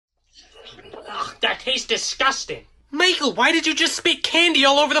tastes disgusting. Michael, why did you just spit candy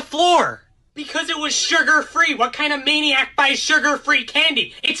all over the floor? Because it was sugar-free. What kind of maniac buys sugar-free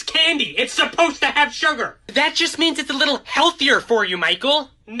candy? It's candy. It's supposed to have sugar. That just means it's a little healthier for you,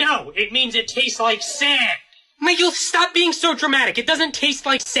 Michael. No, it means it tastes like sand. Michael, stop being so dramatic. It doesn't taste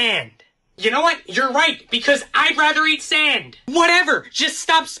like sand. You know what? You're right, because I'd rather eat sand. Whatever. Just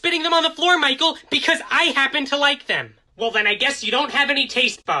stop spitting them on the floor, Michael, because I happen to like them. Well, then I guess you don't have any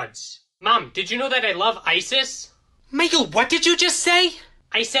taste buds. Mom, did you know that I love ISIS? Michael, what did you just say?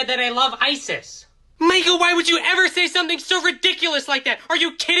 I said that I love ISIS. Michael, why would you ever say something so ridiculous like that? Are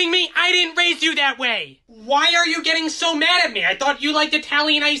you kidding me? I didn't raise you that way. Why are you getting so mad at me? I thought you liked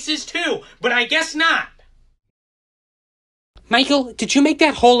Italian ices too, but I guess not. Michael, did you make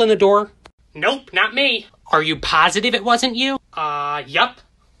that hole in the door? Nope, not me. Are you positive it wasn't you? Yup.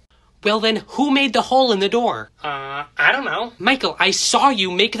 Well then, who made the hole in the door? I don't know. Michael, I saw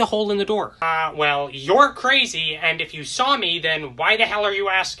you make the hole in the door. Well, you're crazy, and if you saw me, then why the hell are you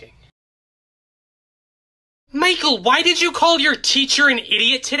asking? Michael, why did you call your teacher an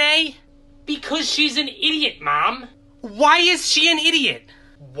idiot today? Because she's an idiot, Mom. Why is she an idiot?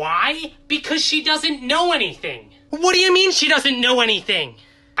 Why? Because she doesn't know anything. What do you mean she doesn't know anything?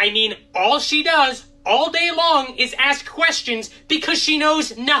 I mean, all she does all day long is ask questions because she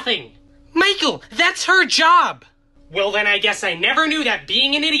knows nothing. Michael, that's her job. Well, then I guess I never knew that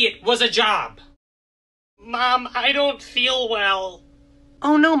being an idiot was a job. Mom, I don't feel well.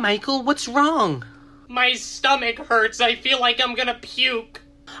 Oh no, Michael, what's wrong? My stomach hurts. I feel like I'm gonna puke.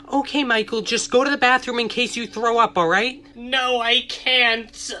 Okay, Michael, just go to the bathroom in case you throw up, alright? No, I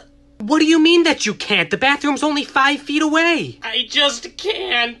can't. What do you mean that you can't? The bathroom's only 5 feet away. I just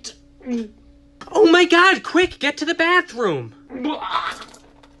can't. Oh my God, quick, get to the bathroom.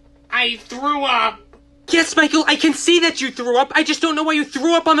 I threw up. Yes, Michael, I can see that you threw up. I just don't know why you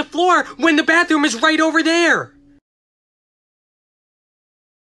threw up on the floor when the bathroom is right over there.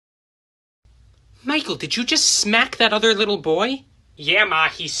 Michael, did you just smack that other little boy? Yeah, Ma,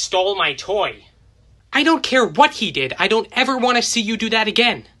 he stole my toy. I don't care what he did. I don't ever want to see you do that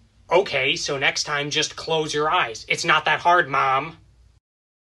again. Okay, so next time just close your eyes. It's not that hard, Mom.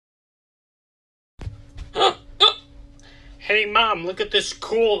 Hey, Mom, look at this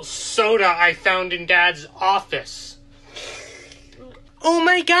cool soda I found in Dad's office. Oh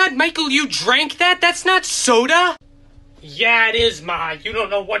my God, Michael, you drank that? That's not soda. Yeah, it is, Ma. You don't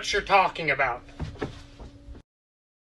know what you're talking about.